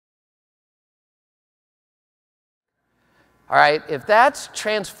All right, if that's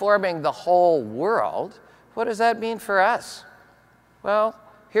transforming the whole world, what does that mean for us? Well,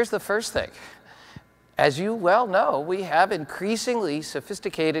 here's the first thing. As you well know, we have increasingly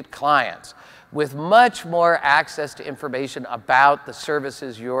sophisticated clients with much more access to information about the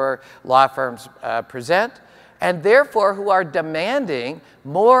services your law firms present, and therefore who are demanding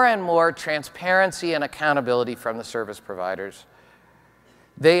more and more transparency and accountability from the service providers.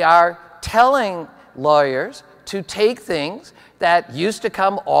 They are telling lawyers to take things that used to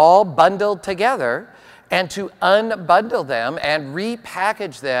come all bundled together and to unbundle them and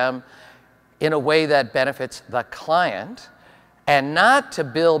repackage them in a way that benefits the client, and not to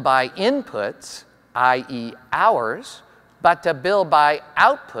bill by inputs, i.e. hours, but to bill by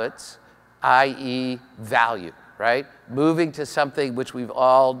outputs, i.e. value, right? Moving to something which we've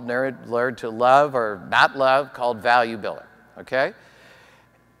all learned to love or not love, called value billing, okay?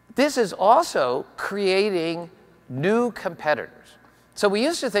 This is also creating new competitors. So we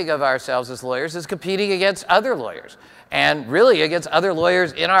used to think of ourselves as lawyers as competing against other lawyers, and really against other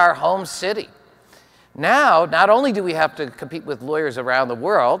lawyers in our home city. Now, not only do we have to compete with lawyers around the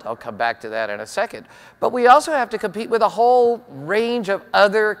world, I'll come back to that in a second, but we also have to compete with a whole range of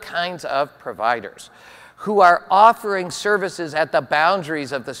other kinds of providers who are offering services at the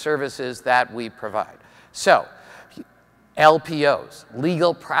boundaries of the services that we provide. So, LPOs,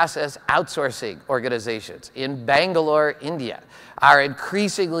 legal process outsourcing organizations in Bangalore, India, are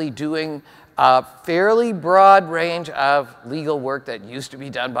increasingly doing a fairly broad range of legal work that used to be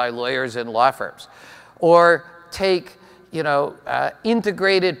done by lawyers in law firms. Or take,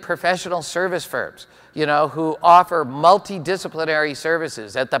 integrated professional service firms, who offer multidisciplinary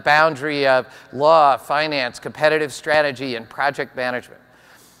services at the boundary of law, finance, competitive strategy, and project management.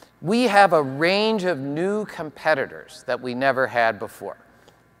 We have a range of new competitors that we never had before.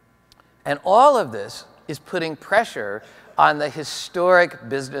 And all of this is putting pressure on the historic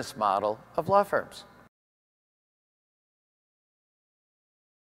business model of law firms.